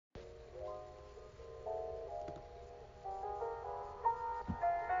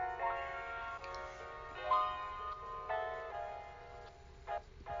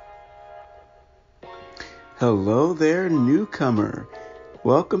Hello there, newcomer.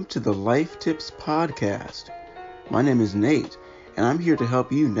 Welcome to the Life Tips Podcast. My name is Nate, and I'm here to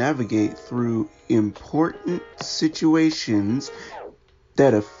help you navigate through important situations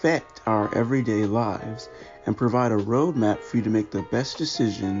that affect our everyday lives and provide a roadmap for you to make the best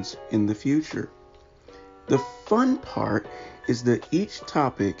decisions in the future. The fun part is that each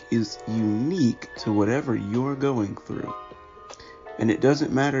topic is unique to whatever you're going through. And it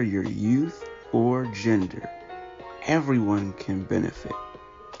doesn't matter your youth or gender. Everyone can benefit.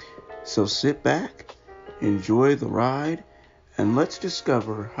 So sit back, enjoy the ride, and let's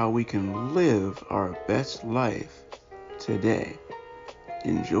discover how we can live our best life today.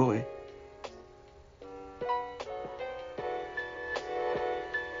 Enjoy.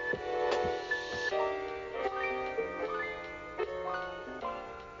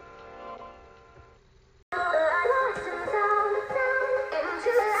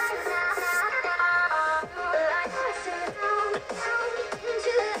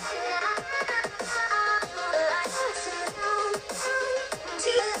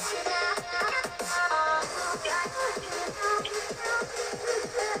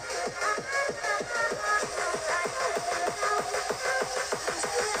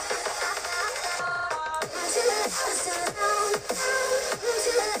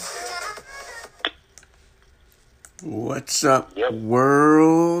 What's up,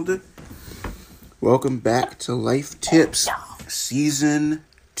 world? Welcome back to Life Tips, Season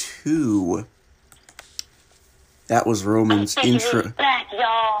 2. That was Roman's intro. Back,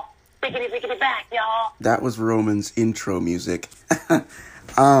 y'all. Biggity back, y'all. That was Roman's intro music. I'm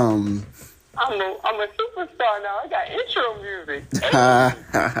a superstar now. I got intro music.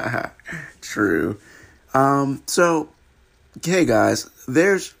 True. So, hey guys,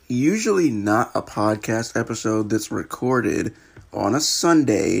 there's usually not a podcast episode that's recorded on a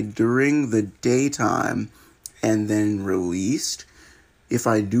Sunday during the daytime and then released. If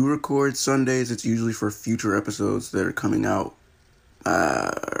I do record Sundays, it's usually for future episodes that are coming out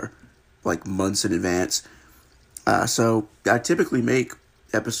like months in advance. So I typically make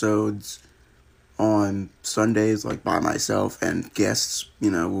episodes on Sundays, like by myself, and guests,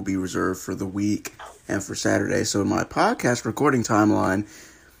 will be reserved for the week and for Saturday. So my podcast recording timeline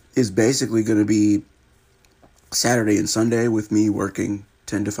is basically going to be Saturday and Sunday with me working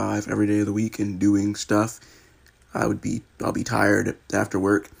 10 to 5 every day of the week and doing stuff. I'll be tired after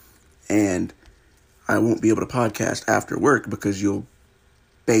work, and I won't be able to podcast after work because you'll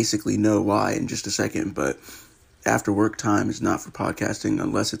basically know why in just a second. But after work time is not for podcasting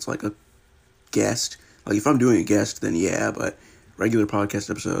unless it's like a guest. Like if I'm doing a guest, then yeah, but regular podcast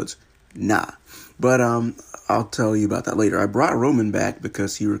episodes, nah. But I'll tell you about that later. I brought Roman back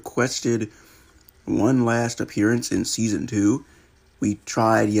because he requested one last appearance in Season 2. We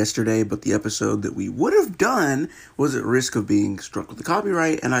tried yesterday, but the episode that we would have done was at risk of being struck with the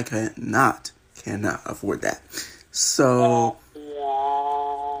copyright, and I cannot afford that. So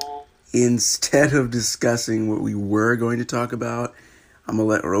instead of discussing what we were going to talk about, I'm going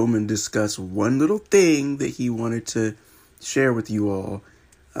to let Roman discuss one little thing that he wanted to share with you all.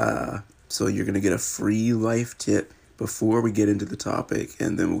 So you're going to get a free life tip before we get into the topic,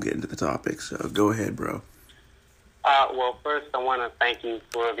 and then we'll get into the topic. So go ahead, bro. Well, first I want to thank you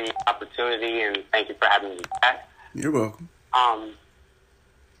for the opportunity, and thank you for having me back. You're welcome.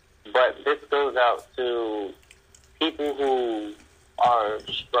 But this goes out to people who are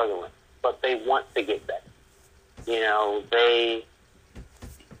struggling, but they want to get better.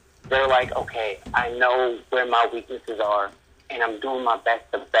 They're like, okay, I know where my weaknesses are, and I'm doing my best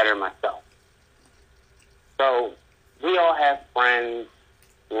to better myself. So we all have friends,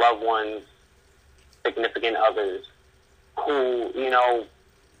 loved ones, significant others who,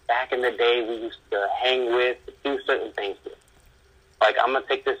 back in the day we used to hang with, do certain things with. Like, I'm going to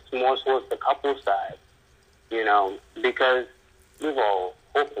take this more towards the couple side, because we've all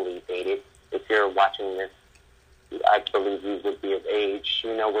hopefully dated. If you're watching this, I believe you would be of age,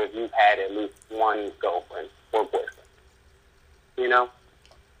 where you've had at least one girlfriend or boyfriend,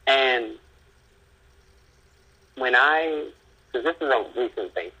 And because this is a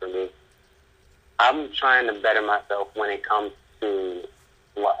recent thing for me, I'm trying to better myself when it comes to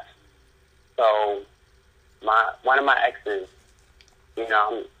lust. So, one of my exes,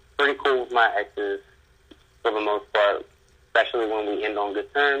 I'm pretty cool with my exes for the most part, especially when we end on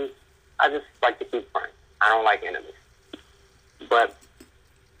good terms. I just like to keep friends. I don't like enemies. But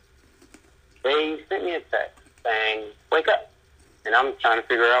they sent me a text saying, wake up. And I'm trying to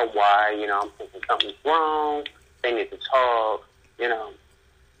figure out why, I'm thinking something's wrong. They need to talk,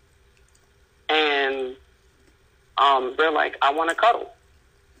 And they're like, I want to cuddle.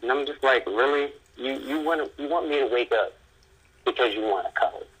 And I'm just like, really? you want me to wake up because you want to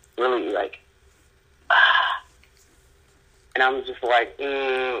cuddle. Really, like, and I'm just like,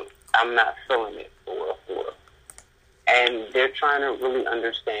 I'm not feeling it for real. And they're trying to really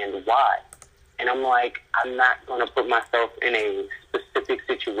understand why. And I'm like, I'm not going to put myself in a specific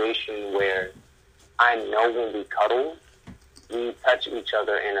situation where I know when we cuddle, we touch each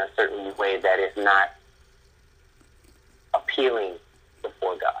other in a certain way that is not appealing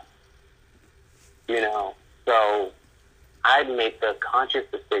before God. You know? So I made the conscious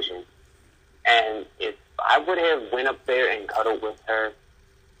decision. And if I would have went up there and cuddled with her,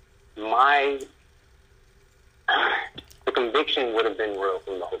 the conviction would have been real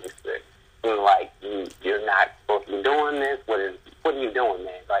from the Holy Spirit. Like, you're not supposed to be doing this. What are you doing,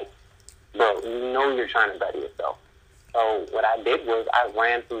 man? Like, bro, you know you're trying to better yourself. So what I did was I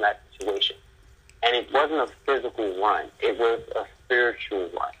ran from that situation. And it wasn't a physical run. It was a spiritual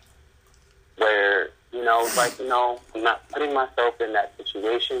run. Where, it's like, I'm not putting myself in that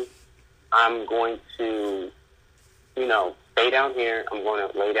situation. I'm going to, stay down here. I'm going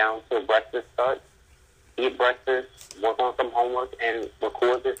to lay down till breakfast starts, eat breakfast, work on some homework, and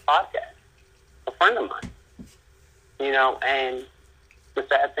record this podcast. A friend of mine. And the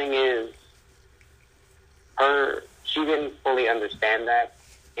sad thing is, she didn't fully understand that.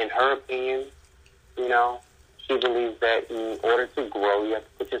 In her opinion, she believes that in order to grow, you have to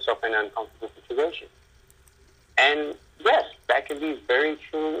put yourself in an uncomfortable situation. And yes, that can be very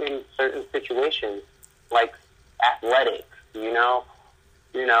true in certain situations, like athletics,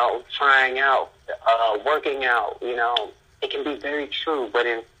 trying out, working out, it can be very true. But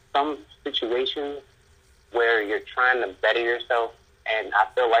in some situations where you're trying to better yourself, and I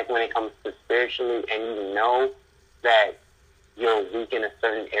feel like when it comes to spiritually, and you know that you're weak in a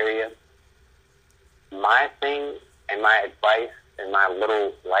certain area, my thing and my advice and my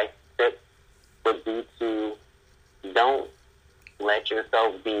little life tip would be to don't let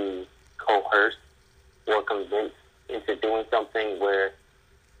yourself be coerced or convinced into doing something where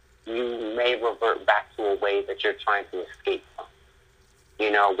you may revert back to a way that you're trying to escape from.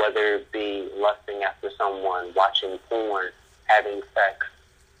 Whether it be lusting after someone, watching porn, having sex,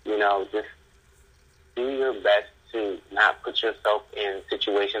 just do your best to not put yourself in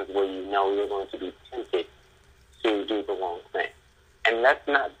situations where you know you're going to be tempted to do the wrong thing. And that's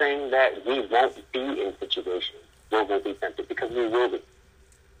not saying that we won't be in situations where we'll be tempted, because we will be.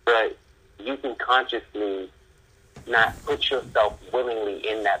 But you can consciously not put yourself willingly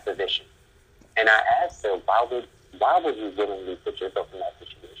in that position. And I asked her, why would you willingly put yourself in that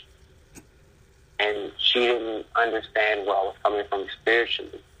situation? And she didn't understand where I was coming from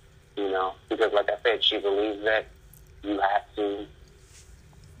spiritually, because like I said, she believes that you have to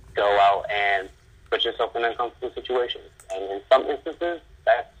go out and put yourself in uncomfortable situations. And in some instances,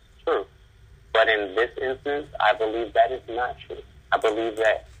 that's true. But in this instance, I believe that is not true. I believe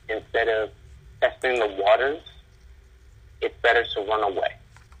that instead of testing the waters, it's better to run away,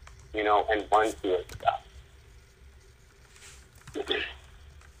 and run towards God.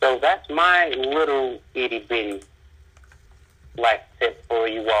 So that's my little itty-bitty life tip for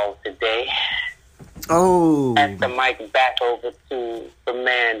you all today. Oh. Pass the mic back over to the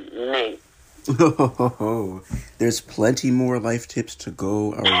man, Nate. There's plenty more life tips to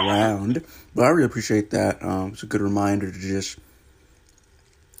go around, but I really appreciate that. It's a good reminder to just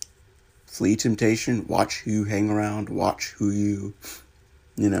flee temptation, watch who you hang around, watch who you,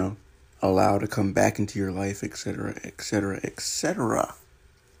 allow to come back into your life, etc., etc., etc.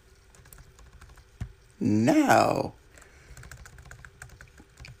 Now,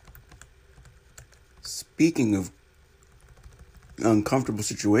 speaking of uncomfortable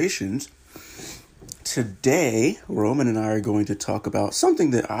situations, today, Roman and I are going to talk about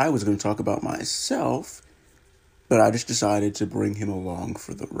something that I was going to talk about myself, but I just decided to bring him along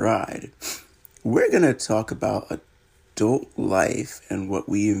for the ride. We're going to talk about adult life and what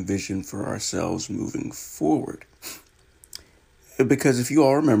we envision for ourselves moving forward. Because if you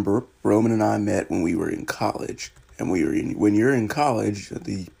all remember, Roman and I met when we were in college. And when you're in college,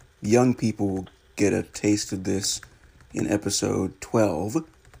 the young people get a taste of this in episode 12.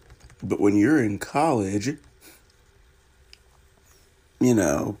 But when you're in college,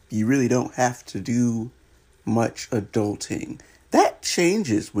 you really don't have to do much adulting. That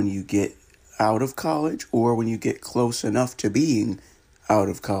changes when you get out of college or when you get close enough to being out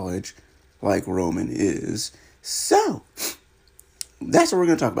of college like Roman is. So, that's what we're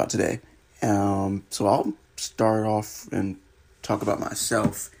going to talk about today. So I'll start off and talk about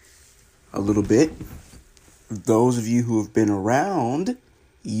myself a little bit. Those of you who have been around,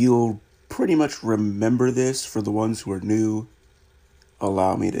 you'll pretty much remember this. For the ones who are new,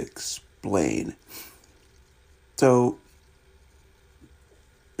 allow me to explain. So,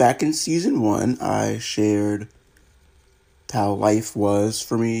 back in season 1, I shared how life was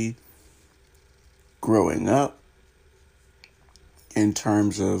for me growing up in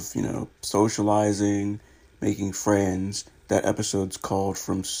terms of, socializing, making friends. That episode's called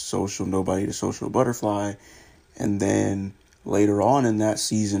From Social Nobody to Social Butterfly. And then later on in that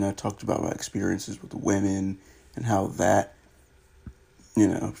season, I talked about my experiences with women and how that,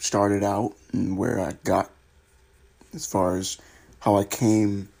 started out and where I got as far as how I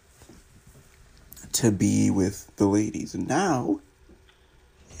came to be with the ladies. And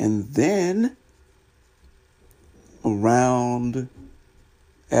then around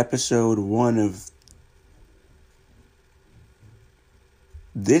episode 1 of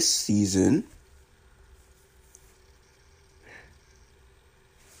this season,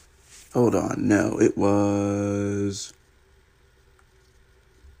 hold on, no, it was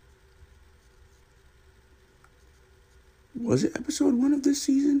it episode 1 of this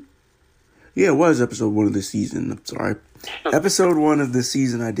season? Yeah, it was episode 1 of this season. I'm sorry. Episode 1 of this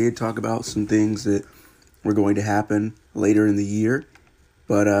season, I did talk about some things that were going to happen later in the year.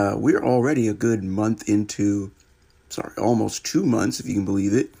 But we're already a good month into, almost 2 months, if you can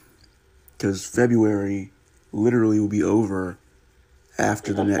believe it. Because February literally will be over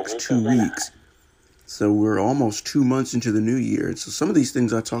after the next 2 weeks. So we're almost 2 months into the new year. So some of these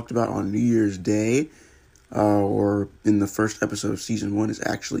things I talked about on New Year's Day or in the first episode of season 1 is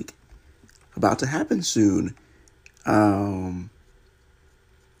actually about to happen soon.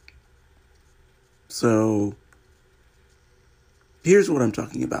 So here's what I'm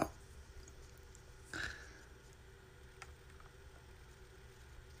talking about.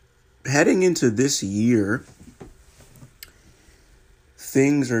 Heading into this year,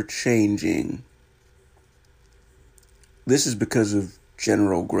 things are changing. This is because of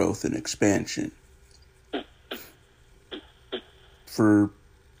general growth and expansion. For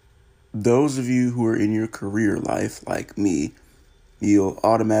those of you who are in your career life, like me, you'll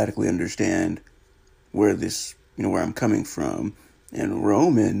automatically understand where I'm coming from. And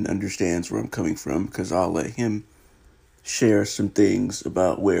Roman understands where I'm coming from because I'll let him share some things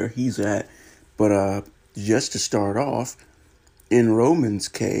about where he's at. But just to start off, in Roman's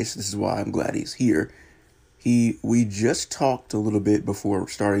case, this is why I'm glad he's here. We just talked a little bit before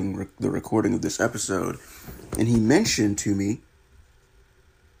starting the recording of this episode, and he mentioned to me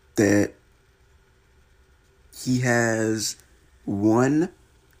that he has 1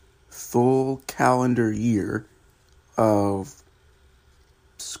 full calendar year of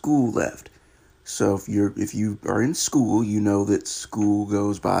school left. So if you are in school, you know that school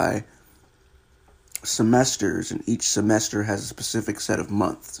goes by semesters, and each semester has a specific set of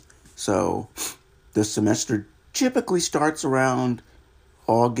months. So the semester typically starts around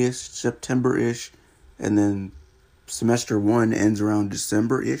August, September-ish, and then semester 1 ends around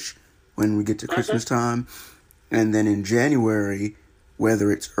December-ish when we get to Christmas time. And then in January,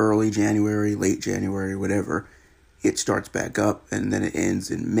 whether it's early January, late January, whatever, it starts back up, and then it ends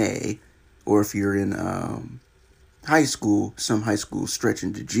in May. Or if you're in high school, some high schools stretch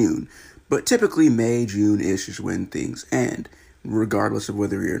into June. But typically May, June-ish is when things end, regardless of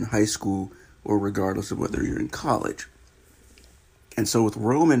whether you're in high school or regardless of whether you're in college. And so with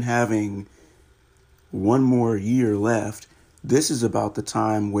Roman having 1 more year left, this is about the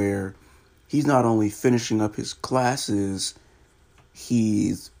time where he's not only finishing up his classes,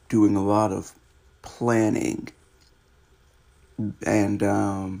 he's doing a lot of planning.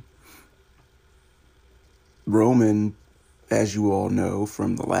 And Roman, as you all know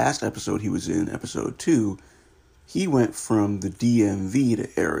from the last episode he was in, episode 2, he went from the DMV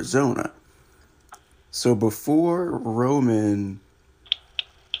to Arizona. So before Roman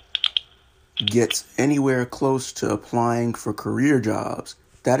gets anywhere close to applying for career jobs,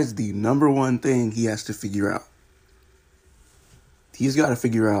 that is the number one thing he has to figure out. He's got to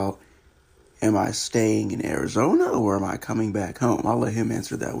figure out, am I staying in Arizona or am I coming back home? I'll let him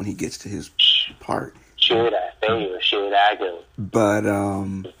answer that when he gets to his part. Should I stay or should I go? But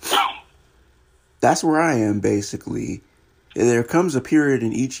that's where I am, basically. There comes a period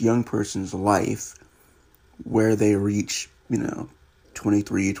in each young person's life where they reach,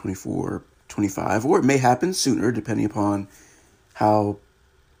 23, 24, 25, or it may happen sooner, depending upon how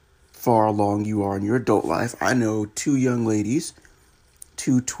far along you are in your adult life. I know 2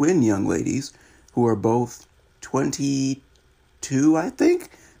 twin young ladies, who are both 22, I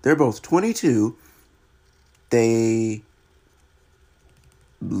think. They're both 22. They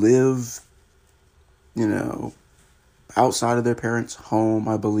live, outside of their parents' home,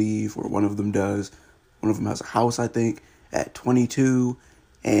 I believe, or one of them does. One of them has a house, I think, at 22.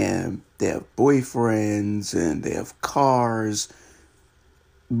 and they have boyfriends, and they have cars.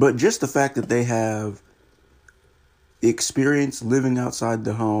 But just the fact that they have experience living outside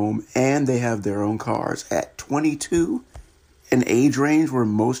the home and they have their own cars at 22, an age range where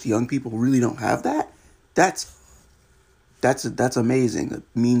most young people really don't have that, that's amazing. It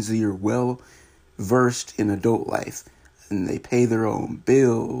means that you're well versed in adult life, and they pay their own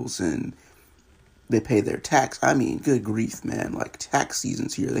bills, and they pay their tax. I mean, good grief, man. Like, tax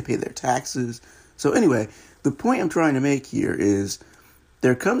season's here. They pay their taxes. So anyway, the point I'm trying to make here is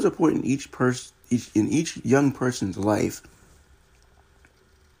there comes a point in each young person's life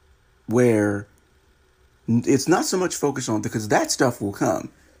where it's not so much focused on, because that stuff will come.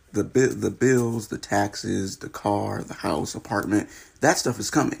 The bills, the taxes, the car, the house, apartment, that stuff is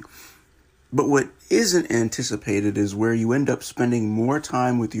coming. But what isn't anticipated is where you end up spending more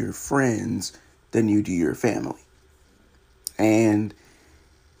time with your friends than you do your family. And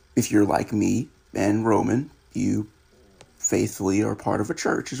if you're like me and Roman, you faithfully are part of a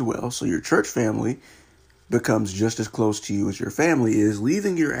church as well. So your church family becomes just as close to you as your family is,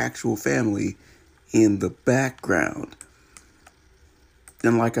 leaving your actual family in the background.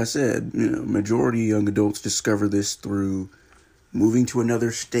 And like I said, majority of young adults discover this through moving to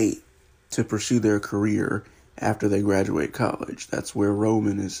another state to pursue their career after they graduate college. That's where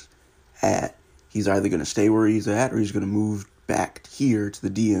Roman is at. He's either going to stay where he's at, or he's going to move back here to the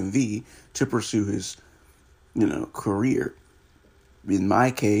DMV to pursue his, career. In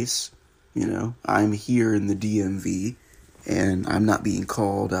my case, I'm here in the DMV, and I'm not being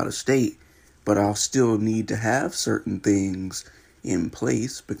called out of state, but I'll still need to have certain things in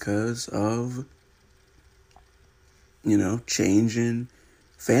place because of, changing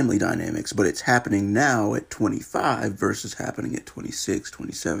family dynamics. But it's happening now at 25 versus happening at 26,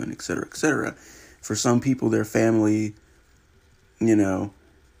 27, etc., etc. For some people, their family,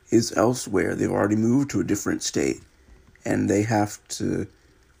 is elsewhere. They've already moved to a different state, and they have to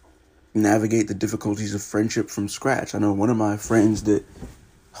navigate the difficulties of friendship from scratch. I know one of my friends that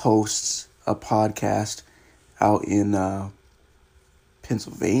hosts a podcast out in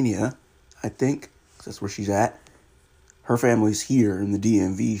Pennsylvania, I think, 'cause that's where she's at. Her family's here in the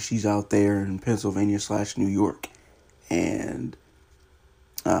DMV. She's out there in Pennsylvania/New York. And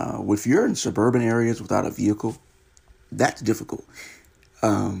if you're in suburban areas without a vehicle, that's difficult.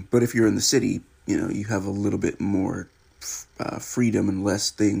 But if you're in the city, you have a little bit more freedom and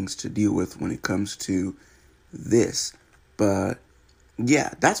less things to deal with when it comes to this. But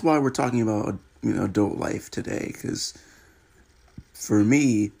yeah, that's why we're talking about, adult life today. Because for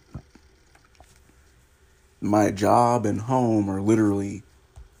me, my job and home are literally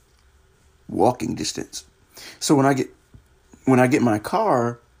walking distance. So when I get my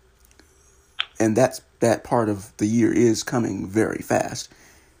car, and that part of the year is coming very fast,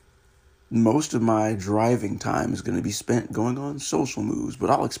 most of my driving time is going to be spent going on social moves, but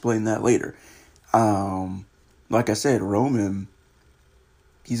I'll explain that later. Like I said, Roman,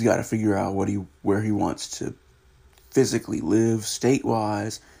 he's got to figure out where he wants to physically live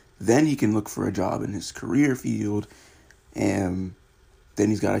state-wise. Then he can look for a job in his career field, and then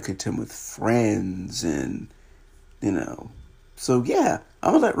he's got to contend with friends and, So yeah,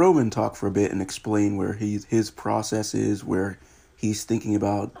 I'm going to let Roman talk for a bit and explain where his process is, where he's thinking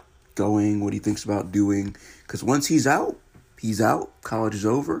about going, what he thinks about doing. Because once he's out, college is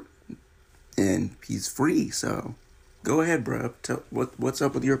over, and he's free. So go ahead, bro. Tell what's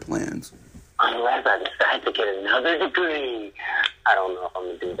up with your plans. Unless I decide to get another degree. I don't know if I'm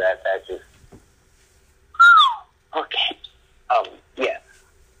going to do that. That's just... Okay. Yeah.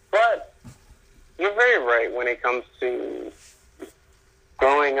 But you're very right when it comes to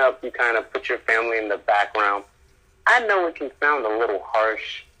growing up, you kind of put your family in the background. I know it can sound a little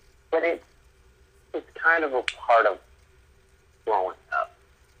harsh, but it's kind of a part of growing up.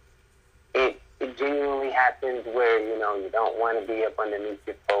 It genuinely happens where, you don't want to be up underneath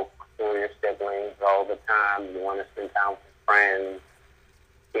your folks or your siblings all the time. You want to spend time with friends,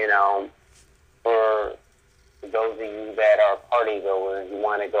 For those of you that are party goers, you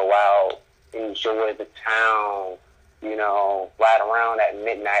want to go out, enjoy the town, ride around at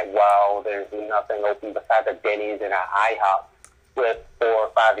midnight while there's nothing open besides a Denny's and an IHOP with 4 or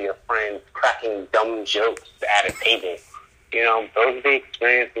 5 of your friends cracking dumb jokes at a table. Those are the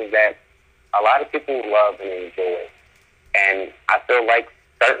experiences that a lot of people love and enjoy. And I feel like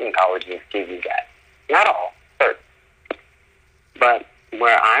certain colleges give you that. Not all, certain. But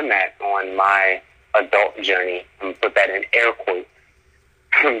where I'm at on my adult journey, I'm going to put that in air quotes,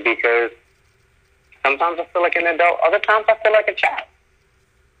 because sometimes I feel like an adult, other times I feel like a child.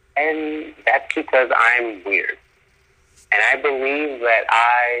 And that's because I'm weird. And I believe that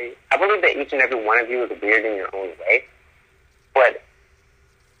I believe that each and every one of you is weird in your own way. But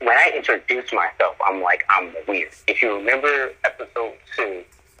when I introduce myself, I'm like, I'm weird. If you remember episode 2,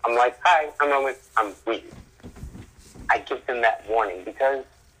 I'm like, hi, I'm Roman, I'm weird. I give them that warning because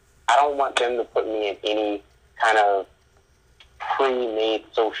I don't want them to put me in any kind of pre-made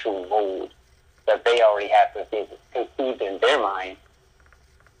social mold that they already have conceived in their mind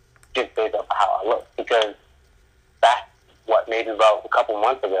just based off how I look. Because that's what, maybe about a couple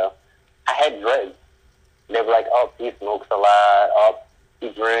months ago, I had dreads. They were like, oh, he smokes a lot, oh, he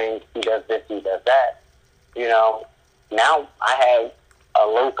drinks, he does this, he does that. You know, now I have a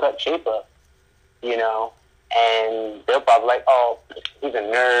low-cut shape-up, you know, and they're probably like, oh, he's a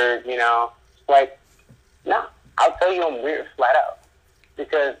nerd, you know. Like, no, I'll tell you I'm weird flat out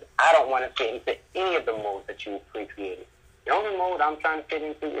because I don't want to fit into any of the molds that you've pre-created. The only mold I'm trying to fit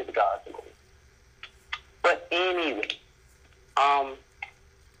into is God's mold. But anyway,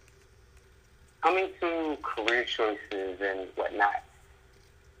 coming to career choices and whatnot,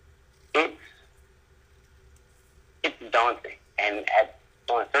 it's daunting. And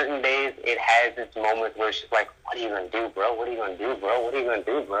on certain days, it has its moments where it's just like, what are you going to do, bro? What are you going to do, bro? What are you going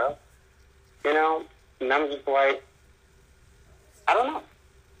to do, bro? You know? And I'm just like, I don't know.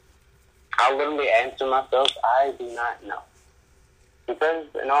 I'll literally answer myself, I do not know. Because,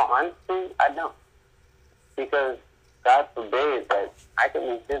 in all honesty, I don't. Because God forbid that I can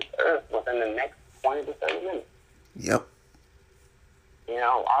leave this earth within the next 20 to 30 minutes. Yep. You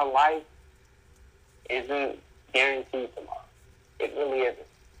know, our life isn't guaranteed tomorrow. It really isn't.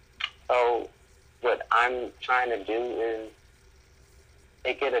 So what I'm trying to do is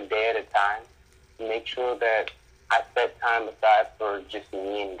take it a day at a time. Make sure that I set time aside for just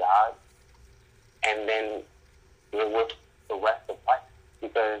me and God. And then deal with the rest of life.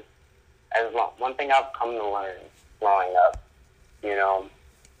 Because one thing I've come to learn growing up, you know,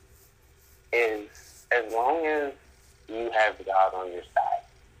 is as long as you have God on your side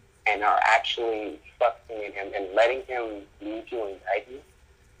and are actually trusting in Him and letting Him lead you and guide you,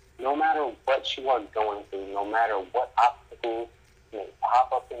 no matter what you are going through, no matter what obstacles may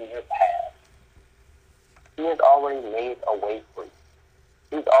pop up in your path, He has already made a way for you.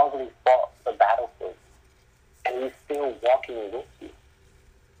 He's already fought the battle for you. And He's still walking with you.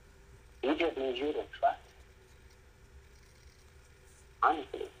 He just needs you to trust Him.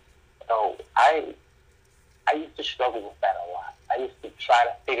 Honestly. So I used to struggle with that a lot. I used to try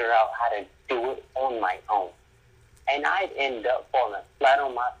to figure out how to do it on my own. And I'd end up falling flat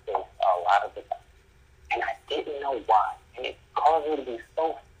on my face a lot of the time. And I didn't know why. And it caused me to be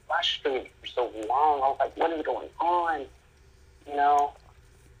so frustrated for so long. I was like, what is going on? You know?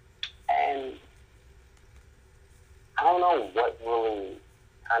 And I don't know what really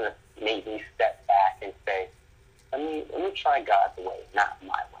kind of made me step back and say, let me try God's way, not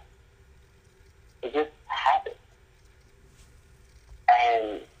my way. It just happened.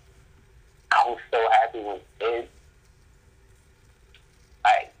 And I was so happy when it did.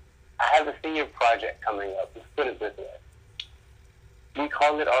 I have a senior project coming up. Let's put it this way. We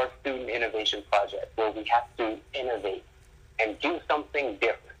call it our Student Innovation Project, where we have to innovate and do something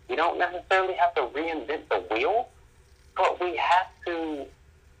different. We don't necessarily have to reinvent the wheel, but we have to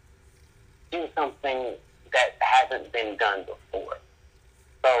do something that hasn't been done before.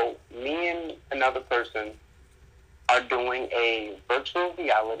 So me and another person are doing a virtual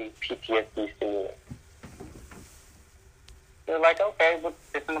reality PTSD simulator. They're like, okay, what's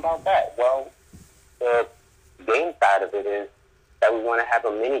different about that? Well, the game side of it is that we want to have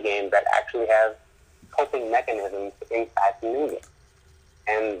a mini game that actually has coping mechanisms inside the mini game.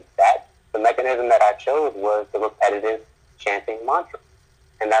 And the mechanism that I chose was the repetitive chanting mantra.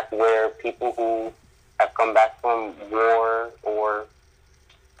 And that's where people who have come back from war or,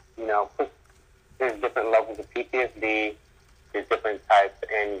 you know, there's different levels of PTSD, there's different types,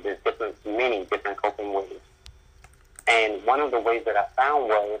 and there's many different coping ways. And one of the ways that I found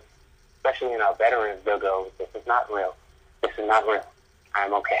was, especially in our veterans, they'll go, this is not real. This is not real.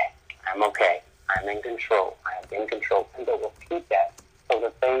 I'm okay. I'm okay. I'm in control. I am in control. And they'll repeat that so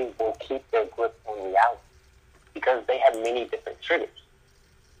that they will keep their grip on reality because they have many different triggers.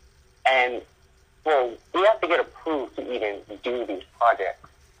 And well, we have to get approved to even do these projects.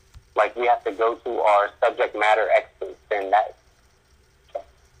 Like, we have to go to our subject matter experts, and that's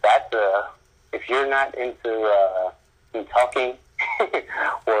if you're not into talking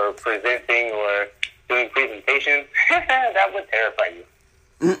or presenting or doing presentations, that would terrify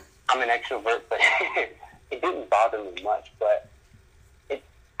you. I'm an extrovert, but it didn't bother me much. But it's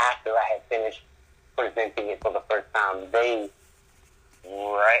after I had finished presenting it for the first time, they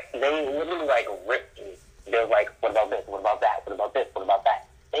literally like ripped me They're like, what about this? What about that? What about this? What about that?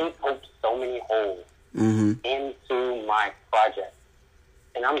 They poked so many holes into my project.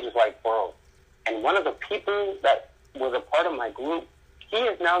 And I'm just like, bro. And one of the people that was a part of my group, he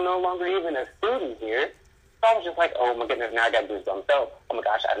is now no longer even a student here. So I was just like, oh my goodness, now I got to do this by myself. Oh my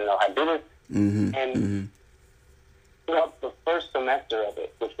gosh, I didn't know how to do this. And throughout the first semester of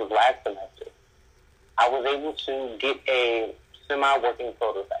it, which was last semester, I was able to get a semi-working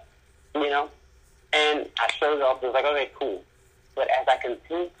prototype, you know? And I showed it off. It was like, okay, cool. But as I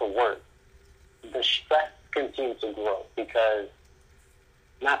continued to work, the stress continued to grow because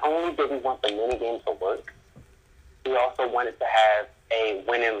not only did we want the mini game to work, we also wanted to have a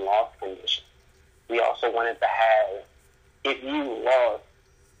win and loss condition. We also wanted to have, if you lost,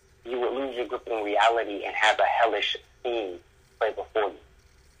 you would lose your grip on reality and have a hellish scene play before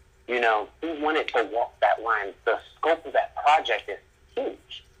you. You know, we wanted to walk that line. The scope of that project is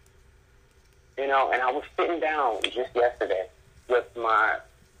huge. You know, and I was sitting down just yesterday with my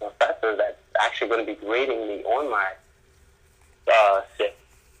professor that's actually going to be grading me on my SIP.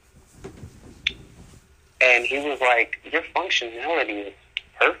 And he was like, your functionality is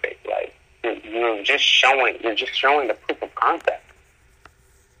perfect. Like, you're just showing the proof of concept.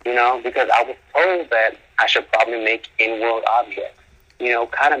 You know, because I was told that I should probably make in-world objects. You know,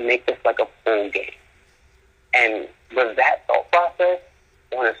 kind of make this like a full game. And with that thought process,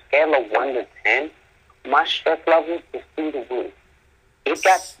 on a scale of 1 to 10, my stress level is through the roof. It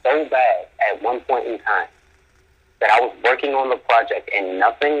got so bad at one point in time that I was working on the project and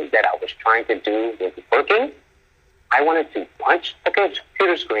nothing that I was trying to do was working. I wanted to punch the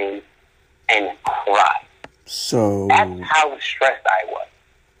computer screen and cry. So that's how stressed I was.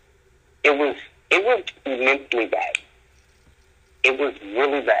 It was immensely bad. It was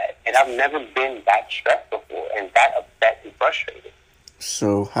really bad. And I've never been that stressed before and that upset and frustrated.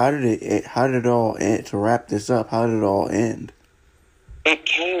 So how did it all end? To wrap this up, how did it all end? It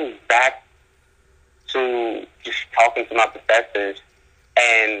came back to just talking to my professors,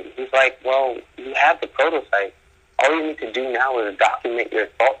 and he's like, well, you have the prototype. All you need to do now is document your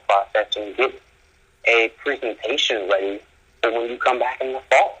thought process and get a presentation ready for when you come back in the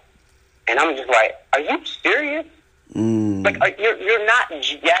fall. And I'm just like, are you serious? Like, you're not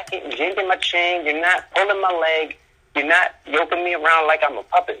yanking my chain. You're not pulling my leg. You're not yoking me around like I'm a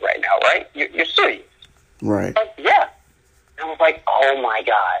puppet right now, right? You're serious. Right. Like, yeah. And I was like, oh my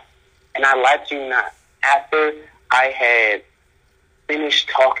God. And I lied to you not. After I had finished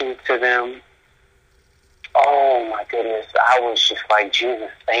talking to them, oh my goodness, I was just like,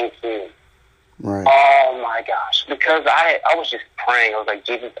 Jesus, thank you. Right. Oh my gosh. Because I was just praying. I was like,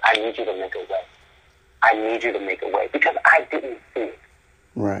 Jesus, I need you to make a way. I need you to make a way. Because I didn't see it.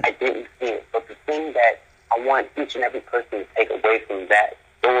 Right. I didn't see it. But the thing that I want each and every person to take away from that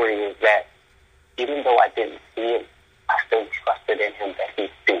story is that even though I didn't see it, I still trusted in him that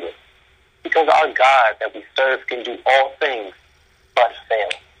he'd do it. Because our God that we serve can do all things but fail.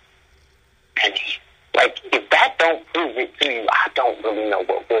 And if that don't prove it to you, I don't really know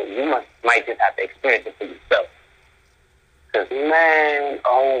what will. You might just have to experience it for yourself. Because, man,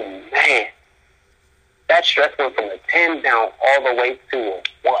 oh, man. That stress went from a 10 down all the way to a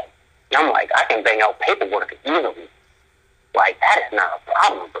 1. And I'm like, I can bang out paperwork easily. Like, that is not a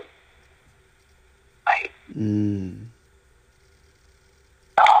problem for me. Like,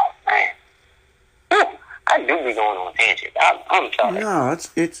 oh, man. Whew, I do be going on tangent. I'm sorry. No,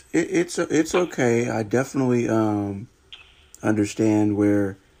 it's okay. I definitely understand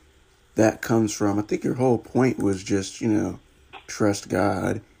where that comes from. I think your whole point was just, trust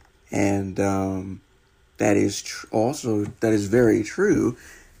God, and that is that is very true.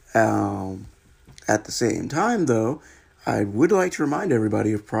 At the same time, though, I would like to remind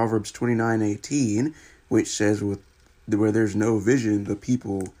everybody of Proverbs 29:18, which says, where there's no vision, the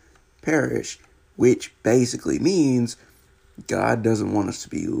people perish, which basically means God doesn't want us to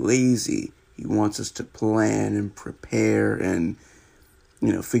be lazy. He wants us to plan and prepare and,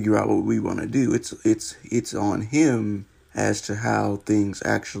 figure out what we want to do. It's on Him as to how things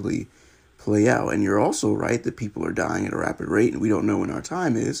actually play out. And you're also right that people are dying at a rapid rate and we don't know when our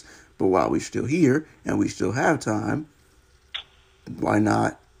time is. But while we're still here and we still have time, why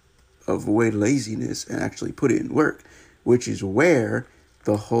not avoid laziness and actually put it in work? Which is where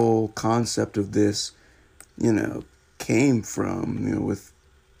the whole concept of this, came from, with,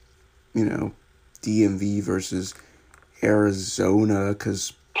 DMV versus Arizona.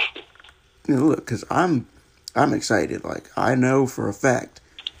 Because, because I'm excited. Like, I know for a fact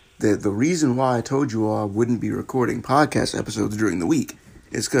that the reason why I told you all I wouldn't be recording podcast episodes during the week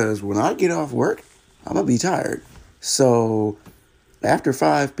is because when I get off work, I'm going to be tired. So after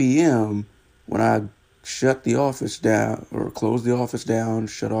 5 p.m., when I shut the office down or close the office down,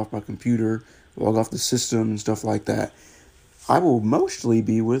 shut off my computer, log off the system and stuff like that, I will mostly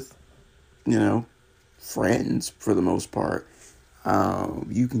be with, friends for the most part.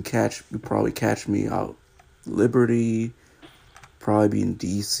 You probably catch me out Liberty, probably be in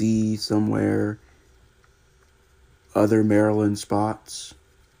DC somewhere, other Maryland spots,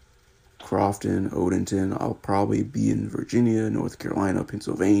 Crofton, Odenton. I'll probably be in Virginia, North Carolina,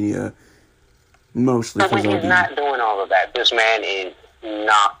 Pennsylvania, mostly because he's not doing all of that. This man is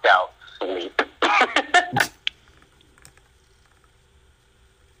knocked out sleep.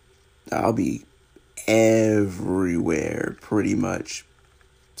 I'll be everywhere pretty much.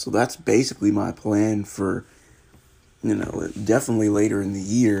 So that's basically my plan for, definitely later in the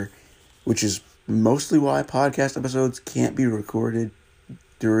year, which is mostly why podcast episodes can't be recorded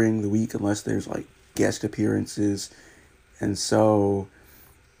during the week unless there's like guest appearances. And so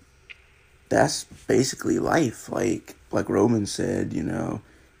that's basically life. Like Roman said, you're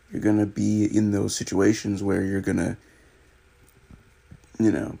going to be in those situations where you're going to,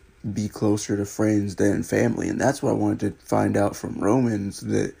 be closer to friends than family. And that's what I wanted to find out from Roman's,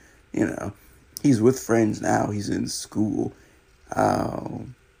 that, he's with friends now. He's in school.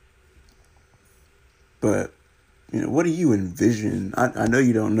 But, what do you envision? I know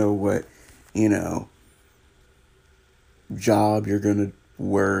you don't know what, job you're going to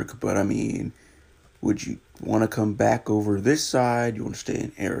work, but I mean, would you want to come back over this side? You want to stay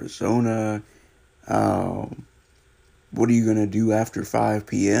in Arizona? What are you going to do after 5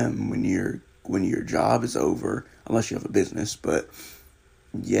 p.m. when your job is over? Unless you have a business, but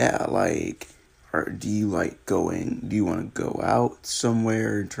yeah, do you want to go out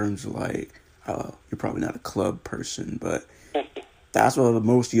somewhere in terms of you're probably not a club person, but that's what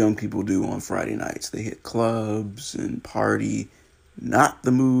most young people do on Friday nights. They hit clubs and party. Not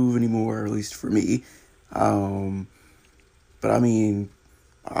the move anymore, at least for me. But I mean,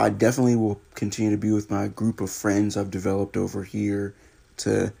 I definitely will continue to be with my group of friends I've developed over here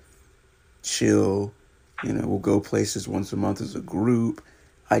to chill. We'll go places once a month as a group.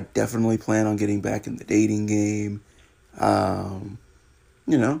 I definitely plan on getting back in the dating game.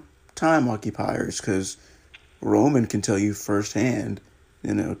 Time occupiers, because Roman can tell you firsthand,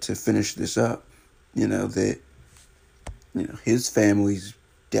 to finish this up, that, his family's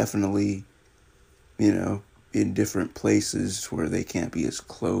definitely, in different places where they can't be as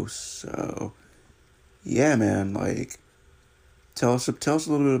close. So, yeah, man, tell us a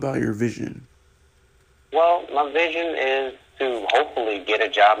little bit about your vision. Well, my vision is to hopefully get a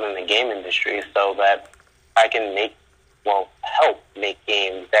job in the game industry so that I can help make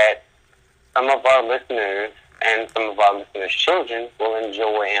games that some of our listeners and some of our listeners' children will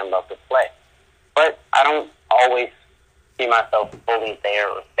enjoy and love to play. But I don't always see myself fully there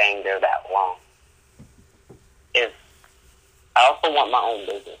or staying there that long. I also want my own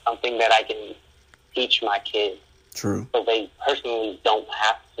business, something that I can teach my kids. True. So they personally don't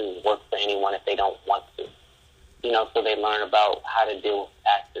have to work for anyone if they don't want to. So they learn about how to deal with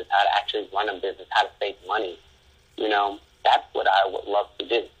taxes, how to actually run a business, how to save money. That's what I would love to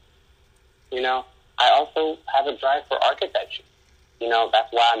do. I also have a drive for architecture.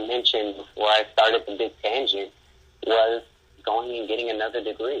 That's why I mentioned before I started the big tangent was going and getting another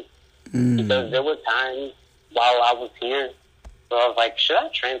degree. Because there were times while I was here where I was like, should I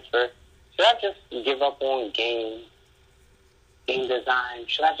transfer? Should I just give up on game design?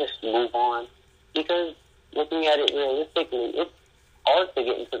 Should I just move on? Because looking at it realistically, it's hard to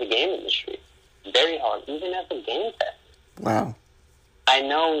get into the game industry. Very hard, even as a game tester. Wow. I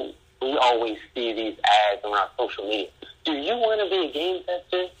know we always see these ads on our social media. Do you want to be a game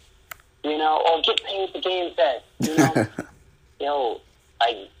tester? Or get paid for game test?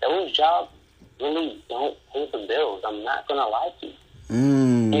 Those jobs really don't pay the bills. I'm not going to lie to you.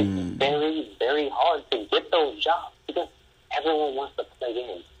 It's very, very hard to get those jobs because everyone wants to play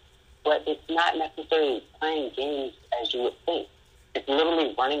games. But it's not necessarily playing games as you would think. It's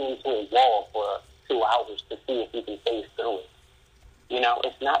literally running into a wall for 2 hours to see if you can phase through it.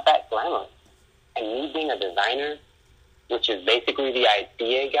 It's not that glamorous. And me being a designer, which is basically the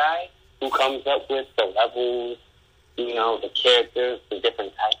idea guy who comes up with the levels, the characters, the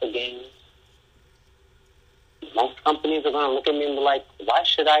different types of games, most companies are going to look at me and be like, why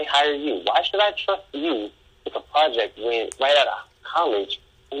should I hire you? Why should I trust you with a project right out of college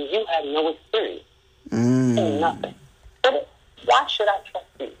and you have no experience? Nothing. But why should I trust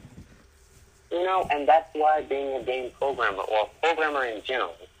you? And that's why being a game programmer or a programmer in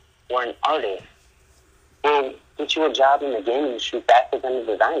general or an artist will get you a job in the game industry faster than a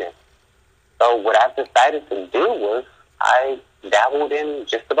designer. So what I've decided to do was I dabbled in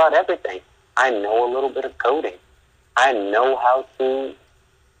just about everything. I know a little bit of coding. I know how to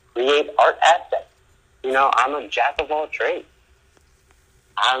create art assets. You know, I'm a jack of all trades.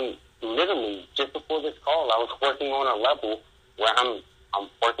 I'm literally, just before this call, I was working on a level where I'm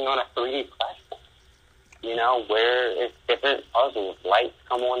working on a 3D platform, you know, where it's different puzzles, lights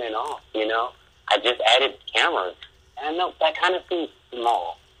come on and off, you know. I just added cameras. And I know that kind of seems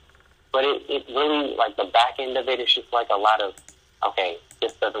small, but it really, like, the back end of it is just like a lot of, okay,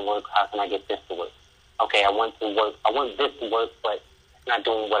 this doesn't work, how can I get this to work? Okay, I want this to work, but it's not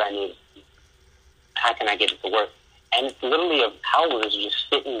doing what I need. How can I get it to work? And it's literally hours just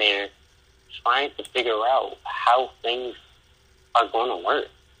sitting there trying to figure out how things are going to work.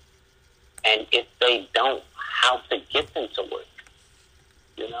 And if they don't, how to get them to work.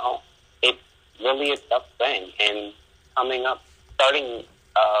 You know, it's really a tough thing. And coming up, starting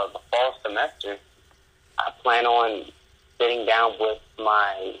the fall semester, I plan on sitting down with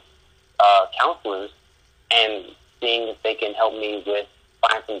my counselors and seeing if they can help me with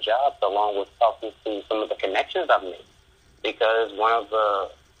find some jobs, along with talking to some of the connections I've made. Because one of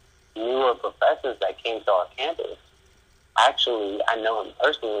the newer professors that came to our campus, actually, I know him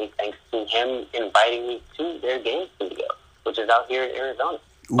personally thanks to him inviting me to their game studio, which is out here in Arizona.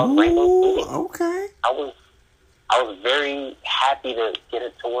 Ooh, okay. I was very happy to get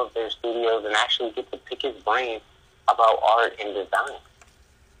a tour of their studios and actually get to pick his brain about art and design.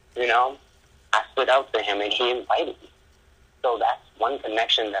 You know, I stood out to him and he invited me. So that's one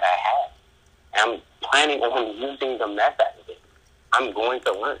connection that I have. And I'm planning on using the mess out of it. I'm going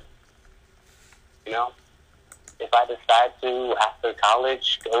to learn. You know, if I decide to, after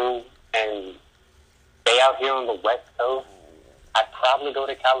college, go and stay out here on the West Coast, I'd probably go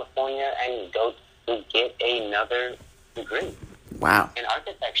to California and go to get another degree. Wow. In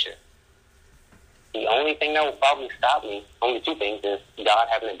architecture. The only thing that will probably stop me, only two things, is God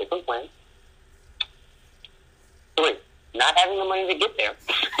having a different plan. 3, not having the money to get there.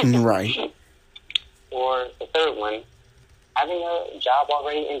 Right. Or the third one, having a job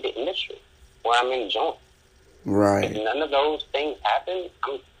already in the industry where I'm enjoying. Right. If none of those things happen,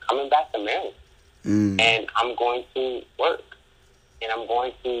 I'm coming back to Maryland. And I'm going to work. And I'm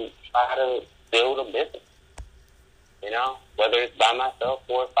going to try to build a business. You know, whether it's by myself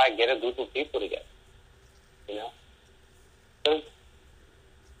or if I get a group of people together. You know? So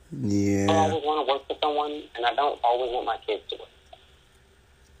Yeah. I always want to work for someone, and I don't always want my kids to work.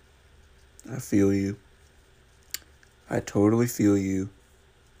 I feel you. I totally feel you.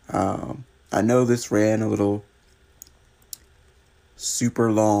 I know this ran a little super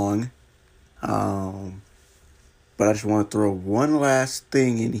long, but I just want to throw one last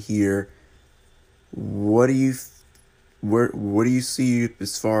thing in here. What do you see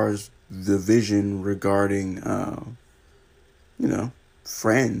as far as the vision regarding,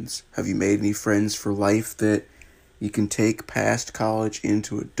 friends? Have you made any friends for life that you can take past college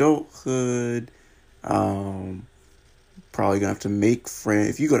into adulthood? Probably gonna have to make friends.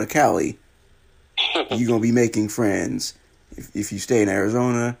 If you go to Cali, you're gonna be making friends. If you stay in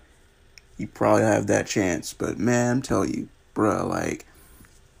Arizona, you probably have that chance. But man, I'm telling you, bruh, like,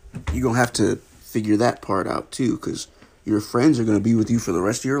 you're gonna have to figure that part out too, because your friends are gonna be with you for the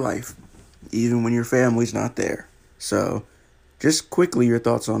rest of your life, even when your family's not there. So, just quickly your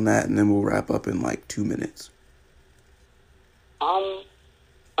thoughts on that, and then we'll wrap up in like 2 minutes.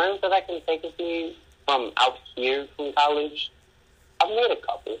 Friends that I can take with me from out here from college, I've made a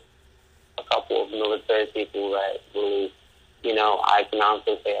couple of military people that really, you know, I can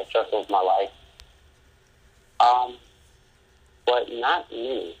honestly say I trust with my life. But not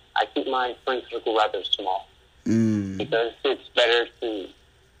many. I keep my friend circle rather small. Because it's better to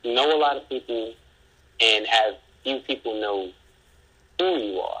know a lot of people and have few people know who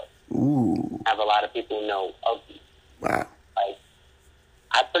you are. Ooh. Have a lot of people know of you. Wow. Like,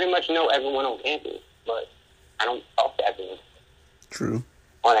 I pretty much know everyone on campus, but I don't talk to everyone. True.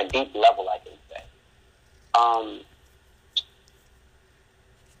 On a deep level, I can say.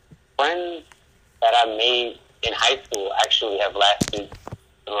 Friends that I made in high school actually have lasted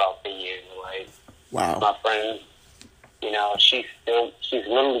throughout the years. Like, wow. My friend, you know, she's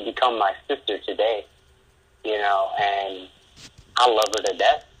literally become my sister today, you know, and I love her to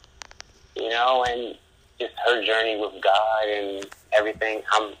death, you know, and just her journey with God and everything.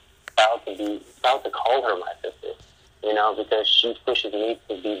 I'm proud to call her my sister, you know, because she pushes me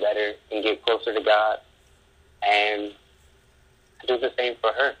to be better and get closer to God, and I do the same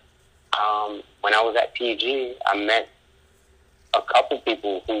for her. When I was at PG, I met a couple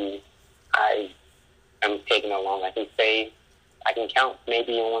people who I am taking along. I can count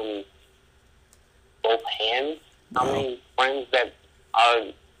maybe on both hands how many friends that are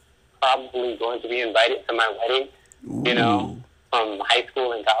probably going to be invited to my wedding, you know, Ooh. from high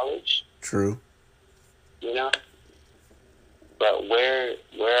school and college, True. you know. But where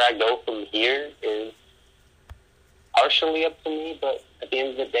I go from here is partially up to me, but at the end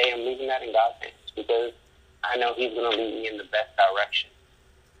of the day, I'm leaving that in God's hands because I know He's going to lead me in the best direction.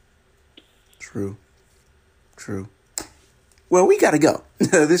 True. Well, we gotta go.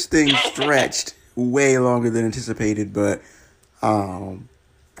 This thing stretched way longer than anticipated, but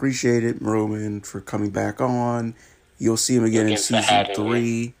appreciate it, Roman, for coming back on. You'll see him again in season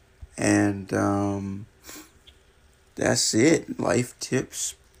 3, and that's it. Life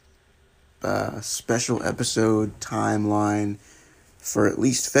tips, special episode timeline for at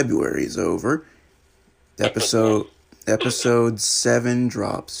least February is over. Episode 7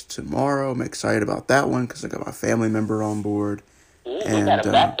 drops tomorrow. I'm excited about that one because I got my family member on board. And got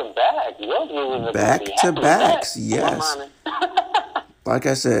a back-to-back. Back-to-backs, yes. Like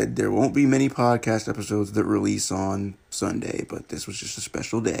I said, there won't be many podcast episodes that release on Sunday, but this was just a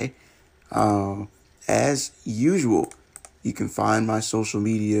special day. As usual, you can find my social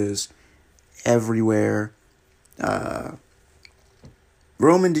medias everywhere.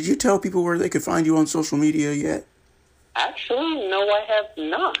 Roman, did you tell people where they could find you on social media yet? Actually, no, I have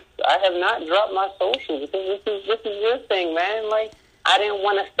not. I have not dropped my social because this is your thing, man. Like, I didn't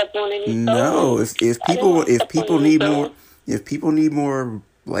want to step on any toes. No, if people need more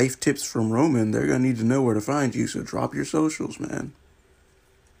life tips from Roman, they're gonna need to know where to find you. So drop your socials, man.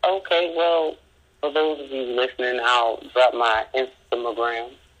 Okay, well, for those of you listening, I'll drop my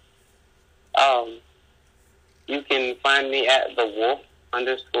Instagram. You can find me at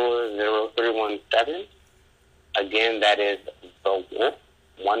thewolf_0317. Again, that is the wolf,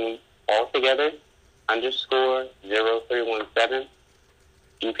 one altogether, _0317.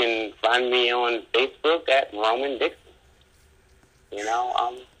 You can find me on Facebook at Roman Dixon. You know,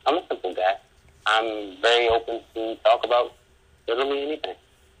 I'm a simple guy. I'm very open to talk about literally anything.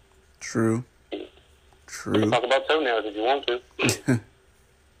 True. You can talk about toenails if you want to.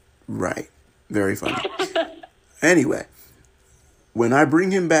 Right. Very funny. Anyway, when I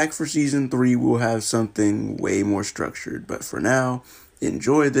bring him back for season 3, we'll have something way more structured. But for now,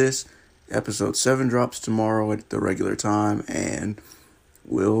 enjoy this. Episode 7 drops tomorrow at the regular time, and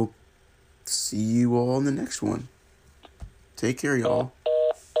we'll see you all in the next one. Take care, y'all.